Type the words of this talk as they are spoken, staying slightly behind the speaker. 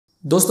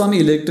दोस्तों हम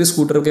electric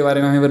scooter के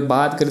बारे में अगर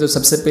बात करें तो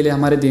सबसे पहले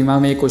हमारे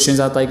दिमाग में एक क्वेश्चन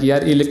आता है कि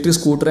यार electric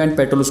scooter and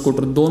petrol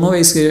scooter दोनों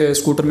इस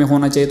स्कूटर में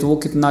होना चाहिए तो वो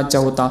कितना अच्छा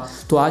होता।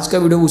 तो आज का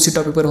वीडियो उसी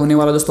टॉपिक पर होने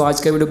वाला। दोस्तों आज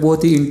का वीडियो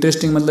बहुत ही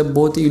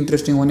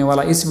इंटरेस्टिंग होने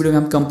वाला। इस वीडियो में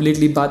हम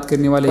कंप्लीटली बात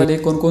करने वाले हैं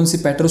कौन कौन सी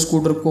पेट्रोल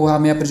स्कूटर को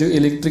हम यहाँ पर जो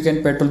इलेक्ट्रिक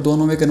एंड पेट्रोल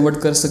दोनों में कन्वर्ट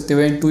कर सकते हो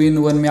एंड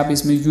 2-in-1 में आप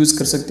इसमें यूज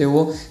कर सकते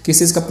हो,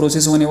 किस इसका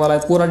प्रोसेस होने वाला है,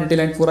 पूरा डिटेल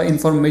एंड पूरा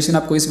इन्फॉर्मेशन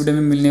आपको इस वीडियो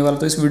में मिलने वाला।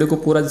 तो इस वीडियो को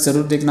पूरा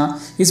जरूर देखना।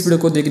 इस वीडियो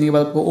को देखने के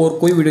बाद आपको और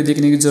कोई वीडियो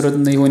देखने की जरूरत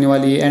नहीं होने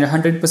वाली है एंड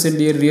 100%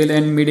 ये real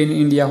and made in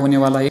India होने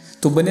वाला है।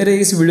 तो बने रहिए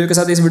इस वीडियो के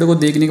साथ। इस वीडियो को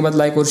देखने के बाद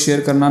लाइक और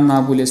शेयर करना ना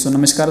भूले। सो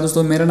नमस्कार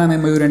दोस्तों, मेरा नाम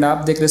है मयूर एंड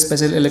आप देख रहे हैं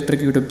special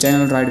electric YouTube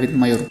channel ride with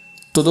मयूर।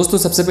 तो दोस्तों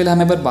सबसे पहले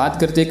हम पर बात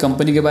करते हैं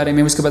कंपनी के बारे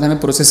में, उसके बाद हमें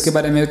प्रोसेस के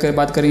बारे में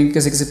बात करेंगे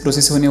कैसे कैसे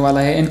प्रोसेस होने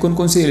वाला है एंड कौन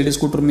कौन सी एलईडी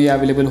स्कूटर में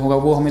अवेलेबल होगा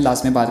वो हमें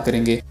लास्ट में बात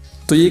करेंगे।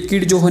 तो ये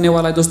किट जो होने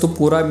वाला है दोस्तों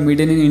पूरा मेड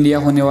इन इंडिया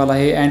होने वाला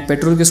है एंड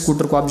पेट्रोल के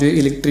स्कूटर को आप जो है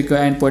इलेक्ट्रिक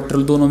एंड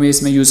पेट्रोल दोनों में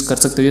इसमें यूज कर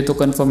सकते हो, ये तो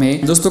कंफर्म है।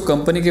 दोस्तों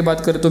कंपनी की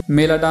बात करें तो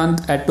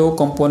मेलाडांत एटो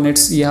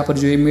कंपोनेंट्स यहाँ पर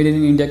जो है मेड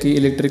इन इंडिया की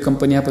इलेक्ट्रिक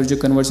कंपनी यहाँ पर जो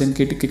कन्वर्जन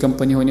किट की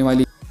कंपनी होने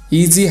वाली।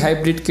 ईजी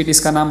हाइब्रिड किट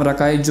इसका नाम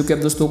रखा है, जो कि आप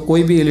दोस्तों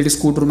कोई भी एलईडी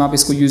स्कूटर में आप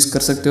इसको यूज कर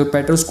सकते हो।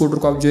 पेट्रोल स्कूटर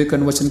को आप जो है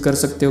कन्वर्ट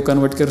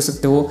कर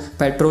सकते हो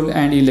पेट्रोल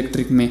एंड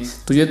इलेक्ट्रिक में,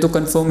 तो ये तो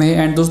कंफर्म है।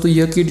 एंड दोस्तों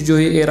यह किट जो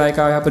है एआरआई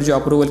का यहाँ पर जो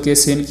अप्रूवल के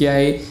सेंड किया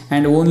है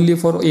and only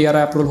for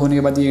ARY approval होने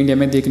के बाद ये इंडिया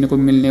में देखने को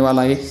मिलने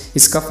वाला है।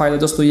 इसका फायदा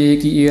दोस्तों ये है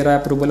कि एआरआई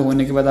अप्रूवल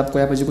होने के बाद आपको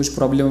यहाँ पर जो कुछ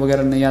प्रॉब्लम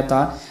वगैरह नहीं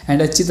आता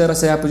एंड अच्छी तरह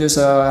से यहाँ पर जो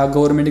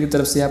गवर्नमेंट की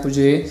तरफ से यहाँ पर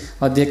जो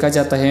है देखा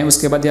जाता है,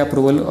 उसके बाद ये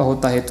अप्रूवल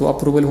होता है। तो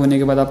अप्रूवल होने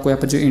के बाद आपको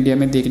यहाँ पर जो इंडिया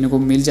में देखने को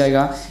मिल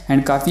जाएगा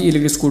एंड काफ़ी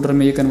इलेक्ट्रिक स्कूटर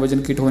में ये कन्वर्जन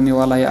किट होने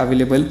वाला है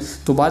अवेलेबल।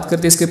 तो बात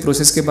करते हैं इसके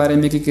प्रोसेस के बारे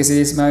में कि कैसे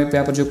इसमें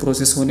यहाँ पर जो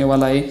प्रोसेस होने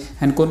वाला है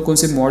एंड कौन कौन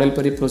से मॉडल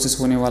पर ये प्रोसेस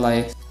होने वाला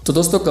है। तो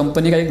दोस्तों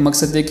कंपनी का एक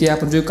मकसद है कि यहाँ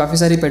पर जो काफ़ी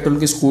सारी पेट्रोल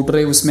की स्कूटर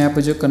है उसमें यहाँ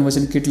पर जो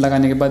कन्वर्जन किट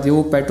लगाने के बाद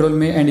वो पेट्रोल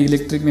में एंड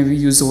इलेक्ट्रिक में भी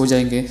यूज़ हो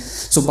जाएंगे।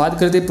 सो बात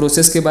करते हैं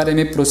प्रोसेस के बारे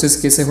में, प्रोसेस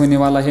कैसे होने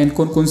वाला है एंड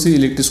कौन कौन सी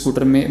इलेक्ट्रिक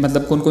स्कूटर में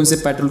मतलब कौन कौन से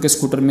पेट्रोल के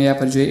स्कूटर में यहाँ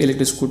पर जो है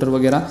इलेक्ट्रिक स्कूटर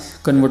वगैरह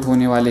कन्वर्ट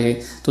होने वाले हैं।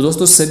 तो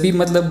दोस्तों सभी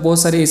मतलब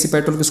बहुत सारे ऐसे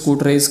पेट्रोल के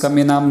स्कूटर है, इसका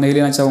मैं नाम नहीं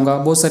लेना चाहूँगा।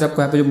 बहुत सारे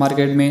आपको यहाँ पर जो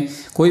मार्केट में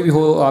कोई भी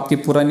हो, आपकी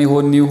पुरानी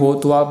हो न्यू हो,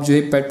 तो आप जो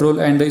है पेट्रोल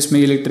एंड इसमें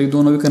इलेक्ट्रिक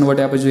दोनों भी कन्वर्ट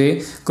यहाँ पर जो है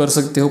कर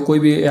सकते हो। कोई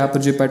भी यहाँ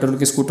पर जो पेट्रोल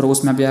के स्कूटर हो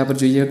उसमें आप यहाँ पर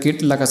जो ये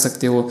किट लगा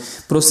सकते हो।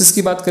 प्रोसेस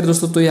की बात करें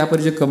दोस्तों तो यहाँ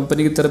पर जो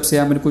कंपनी की तरफ से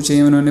यहाँ पर कुछ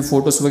उन्होंने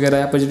फोटोस वगैरह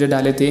यहाँ पर जो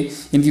डाले थे,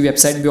 इनकी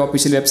वेबसाइट भी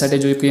ऑफिशियल वेबसाइट है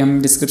जो कि हम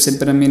डिस्क्रिप्शन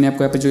पर मैंने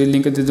आपको यहाँ पर जो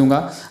लिंक दे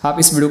दूंगा। आप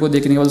इस वीडियो को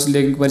देखने के बाद उस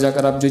लिंक पर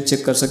जाकर आप जो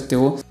चेक कर सकते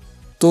हो।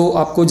 तो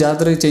आपको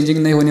ज़्यादातर चेंजिंग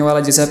नहीं होने वाला।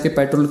 जैसे आपके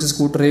पेट्रोल के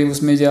स्कूटर है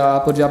उसमें यहाँ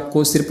पर जो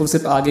आपको सिर्फ और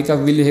सिर्फ आगे का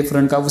व्हील है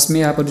फ्रंट का, उसमें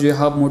यहाँ पर जो है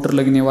हब मोटर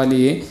लगने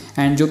वाली है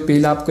एंड जो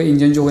पहला आपका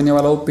इंजन जो होने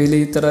वाला वो पहले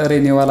ही तरह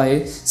रहने वाला है।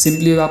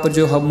 सिंपली यहाँ पर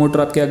जो हब मोटर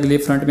आपके अगले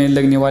फ्रंट में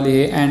लगने वाली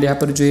है एंड यहाँ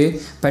पर जो है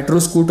पेट्रोल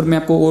स्कूटर में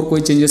आपको और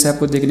कोई चेंजेस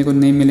आपको देखने को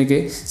नहीं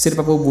मिलेंगे। सिर्फ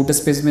आपको बूट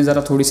स्पेस में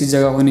ज़रा थोड़ी सी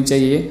जगह होनी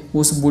चाहिए,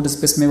 उस बूट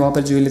स्पेस में वहाँ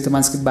पर जो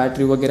लिथियम की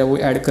बैटरी वगैरह वो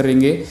ऐड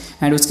करेंगे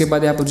एंड उसके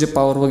बाद यहाँ पर जो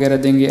पावर वगैरह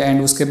देंगे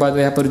एंड उसके बाद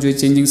यहाँ पर जो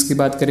चेंजिंग्स की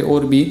बात करें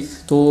और भी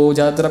तो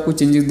ज़्यादातर आपको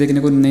चेंजिंग देखने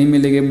को नहीं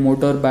मिलेंगे।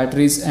 मोटर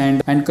बैटरीज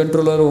एंड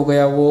कंट्रोलर हो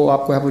गया वो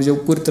आपको यहाँ पर जो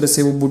पूरी तरह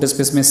से वो बूट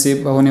स्पेस में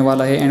सेव होने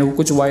वाला है एंड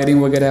कुछ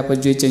वायरिंग वगैरह यहाँ पर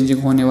जो चेंजिंग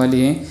होने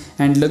वाली है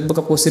एंड लगभग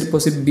आपको सिर्फ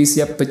और सिर्फ 20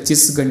 या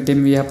 25 घंटे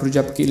में यहाँ पर जो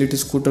आपकी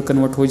इलेक्ट्रिक स्कूटर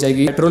कन्वर्ट हो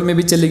जाएगी। पेट्रोल में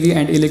भी चलेगी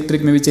एंड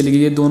इलेक्ट्रिक में भी चलेगी,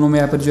 ये दोनों में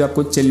यहाँ पर जो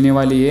आपको चलने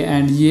वाली है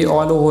एंड ये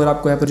ऑल ओवर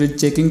आपको यहाँ पर जो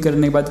चेकिंग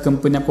करने के बाद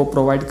कंपनी आपको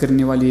प्रोवाइड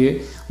करने वाली है।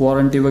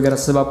 वारंटी वगैरह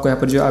सब आपको यहाँ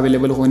पर जो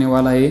अवेलेबल होने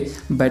वाला है,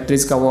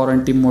 बैटरीज का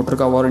वारंटी, मोटर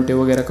का वारंटी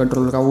वगैरह,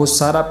 कंट्रोलर का, वो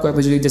सारा आपको यहाँ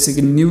पर जो जैसे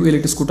कि न्यू इलेक्ट्रिक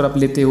स्कूटर आप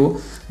लेते हो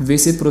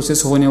वैसे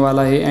प्रोसेस होने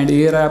वाला है एंड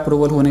एआरआई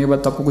अप्रूवल होने के बाद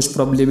तो आपको कुछ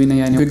प्रॉब्लम ही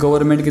नहीं आनी, क्योंकि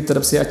गवर्नमेंट की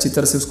तरफ से अच्छी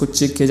तरह से उसको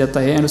चेक किया जाता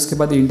है एंड उसके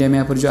बाद इंडिया में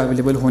यहाँ पर जो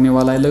अवेलेबल होने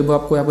वाला है। लगभग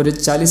आपको यहाँ पर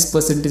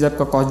 40%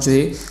 आपका कॉस्ट जो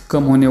है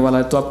कम होने वाला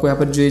है। तो आपको यहाँ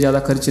पर जो है ज़्यादा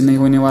खर्च नहीं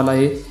होने वाला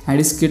है एंड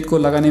इस किट को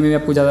लगाने में भी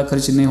आपको ज़्यादा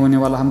खर्च नहीं होने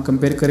वाला। हम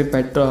कंपेयर करें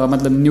पेट्रोल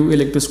मतलब न्यू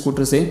इलेक्ट्रिक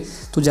स्कूटर से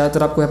तो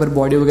ज़्यादातर आपको यहाँ पर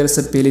बॉडी वगैरह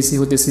सब पहले से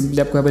होते हैं।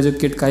 सिंपली आपको यहाँ पर जो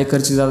किट का ही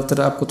खर्च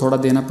ज़्यादातर आपको थोड़ा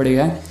देना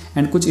पड़ेगा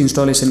एंड कुछ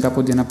इंस्टॉलेशन का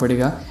आपको देना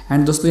पड़ेगा।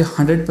 एंड दोस्तों ये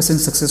 100%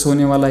 सक्सेस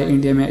होने वाला है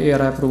इंडिया में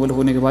एआरआई अप्रूवल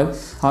होने के बाद।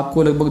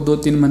 आपको लगभग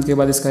 2-3 मंथ के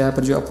बाद इसका यहाँ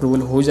पर जो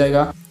अप्रूवल हो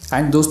जाएगा।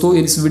 एंड दोस्तों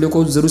इस वीडियो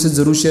को जरूर से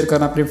जरूर शेयर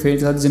करना अपने फ्रेंड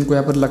के साथ जिनको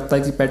यहाँ पर लगता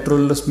है कि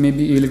पेट्रोल में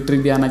भी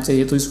इलेक्ट्रिक भी आना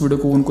चाहिए, तो इस वीडियो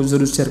को उनको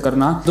जरूर शेयर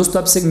करना।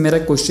 दोस्तों आपसे मेरा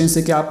क्वेश्चन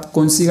है कि आप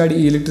कौन सी गाड़ी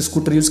इलेक्ट्रिक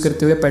स्कूटर यूज़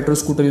करते हो या पेट्रोल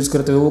स्कूटर यूज़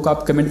करते हो, वो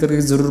आप कमेंट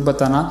करके जरूर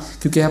बताना।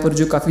 क्योंकि यहाँ पर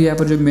जो काफ़ी यहाँ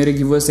पर जो मेरे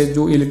व्यूअर्स है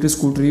जो इलेक्ट्रिक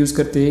स्कूटर यूज़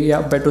करते हैं या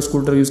पेट्रोल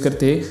स्कूटर यूज़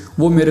करते हैं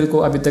वो मेरे को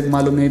अभी तक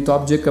मालूम नहीं। तो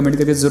आप जो कमेंट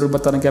करके जरूर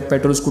बताना कि आप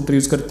पेट्रोल स्कूटर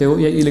यूज़ करते हो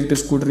या इलेक्ट्रिक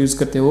स्कूटर यूज़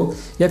करते हो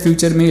या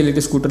फ्यूचर में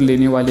इलेक्ट्रिक स्कूटर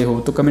लेने वाले हो,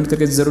 तो कमेंट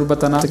करके जरूर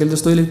बताना।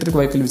 दोस्तों इलेक्ट्रिक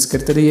व्हीकल यूज़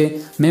करते रहिए।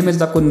 मैं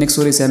मिलता आपको नेक्स्ट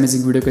और इस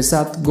अमेजिंग वीडियो के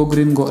साथ। Go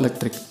green go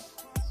electric.